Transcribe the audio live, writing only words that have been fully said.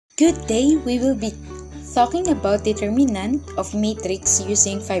Good day, we will be talking about determinant of matrix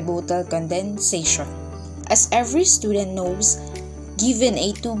using pivotal condensation. As every student knows, given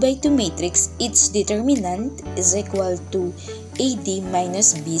a 2x2 matrix, its determinant is equal to AD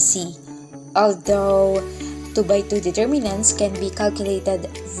minus BC. Although 2x2 determinants can be calculated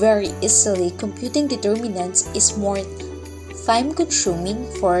very easily, computing determinants is more time-consuming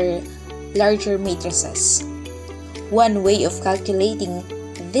for larger matrices. One way of calculating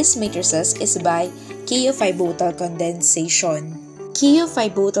these matrices is by pivotal condensation.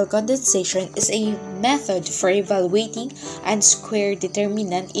 Pivotal condensation is a method for evaluating n-squared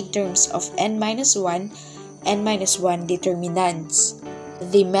determinant in terms of n-1 determinants.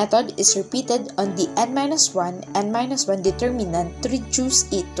 The method is repeated on the n-1 determinant to reduce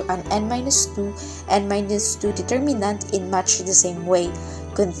it to an n-2 determinant in much the same way.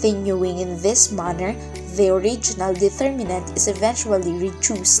 Continuing in this manner, the original determinant is eventually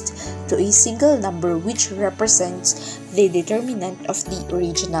reduced to a single number which represents the determinant of the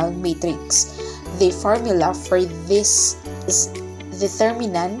original matrix. The formula for this is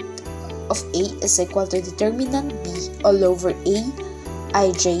determinant of A is equal to determinant B all over A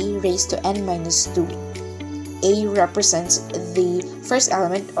ij raised to n-2. A represents the first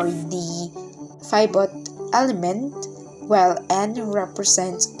element or the pivot element, while n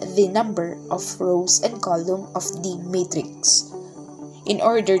represents the number of rows and columns of the matrix. In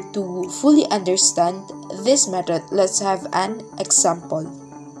order to fully understand this method, let's have an example.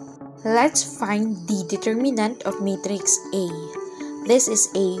 Let's find the determinant of matrix A. This is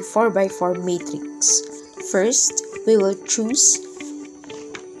a 4x4 matrix. First, we will choose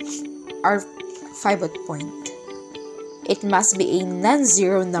our pivot point. It must be a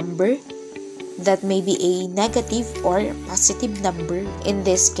non-zero number that may be a negative or positive number. In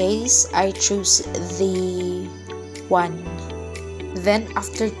this case, I choose the 1. Then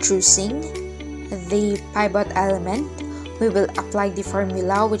after choosing the pivot element, we will apply the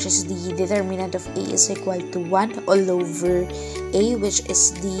formula, which is the determinant of A is equal to 1 all over A, which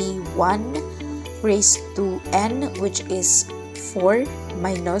is the 1 raised to n, which is 4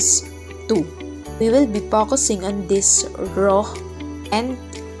 minus 2. We will be focusing on this row and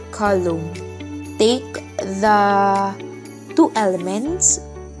column. Take the two elements,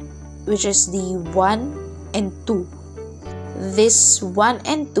 which is the 1 and 2. This 1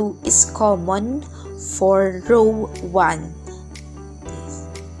 and 2 is common for row 1.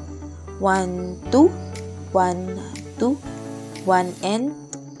 1, 2, 1, 2, 1 and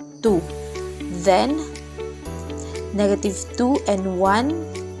 2. Then, negative 2 and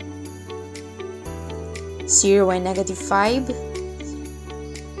 1, 0 and negative 5,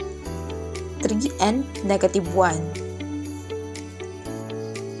 3 and negative 1.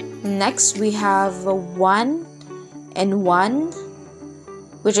 Next, we have 1 and 1,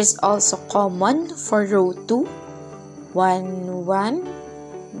 which is also common for row 2. 1, 1,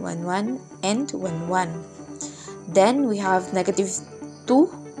 1, 1, and 1, 1. Then, we have negative 2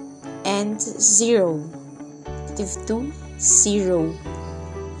 and 0. Negative 2, 0.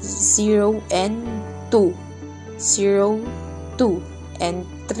 0 and 2. 0, 2, and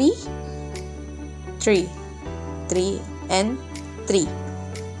 3. 3 and 3.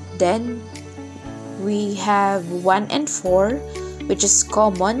 Then we have 1 and 4, which is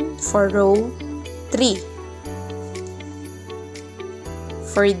common for row 3.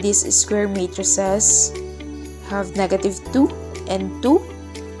 For these square matrices, have negative 2 and 2,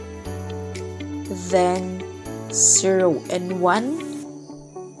 then 0 and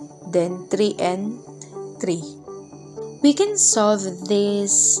 1, then 3 and 3. We can solve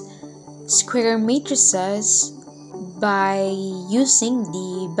these square matrices by using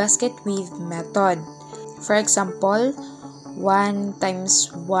the basket weave method. For example, 1 times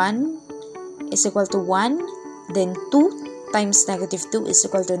 1 is equal to 1, then 2 times negative 2 is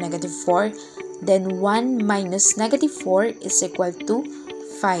equal to negative 4, then 1 minus negative 4 is equal to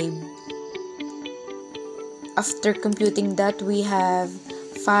 5. After computing that, we have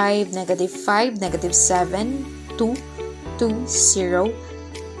 5, negative 7, 2, 2, 0,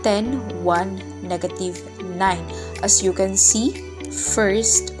 10, 1, negative 9. As you can see,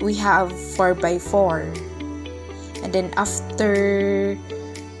 first we have 4x4, and then after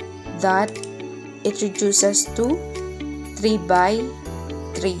that it reduces to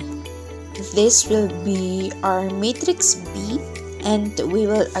 3x3. This will be our matrix B, and we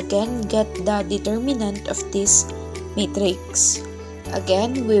will again get the determinant of this matrix.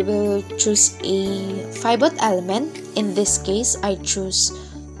 Again, we will choose a pivot element. In this case, I choose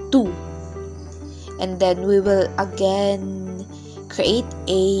 2. And then we will again create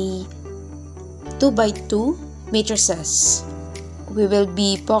a 2x2 matrices. we will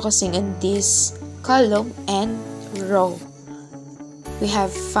be focusing on this column and row. We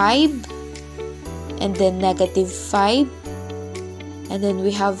have 5 and then -5, and then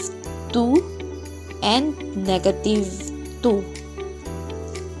we have 2 and -2.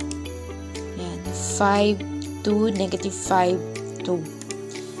 Yan, 5, 2, -5, 2.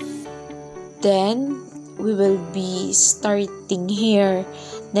 Then we will be starting here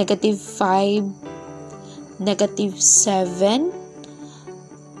 -5, -7,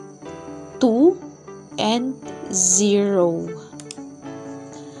 2, and 0.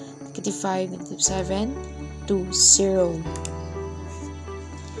 -5, -7, 2, 0.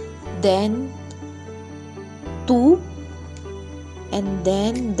 Then 2, and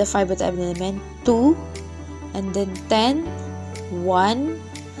then the 5th element, 2, and then 10, 1,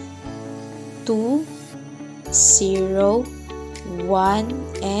 2, 0, 1,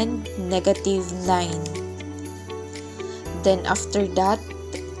 and -9. Then after that,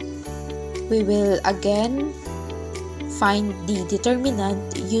 we will again find the determinant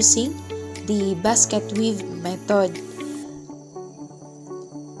using the basket weave method.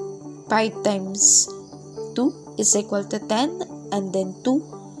 5 times 2 is equal to 10, and then 2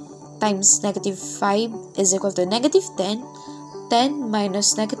 times -5 is equal to -10. 10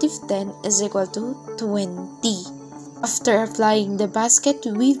 minus -10 is equal to 20. After applying the basket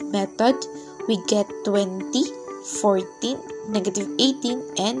weave method, we get 20, 14, -18,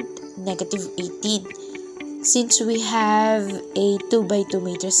 and -18. Since we have a 2x2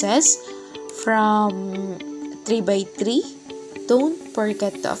 matrices from 3x3, don't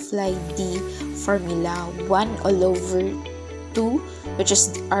forget to apply the formula 1 all over 2, which is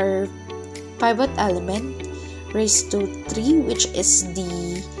our pivot element, raised to 3, which is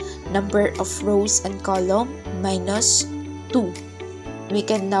the number of rows and column, minus 2. We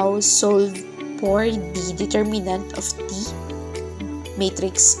can now solve for the determinant of the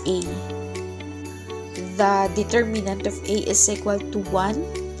matrix A. The determinant of A is equal to 1.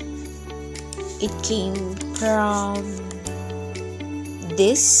 It came from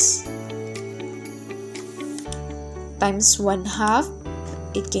this times 1/2.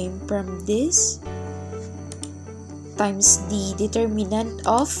 It came from this times the determinant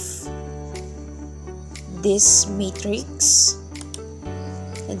of this matrix.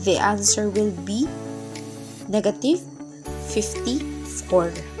 The answer will be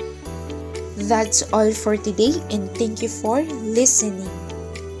 -54. That's all for today, and thank you for listening.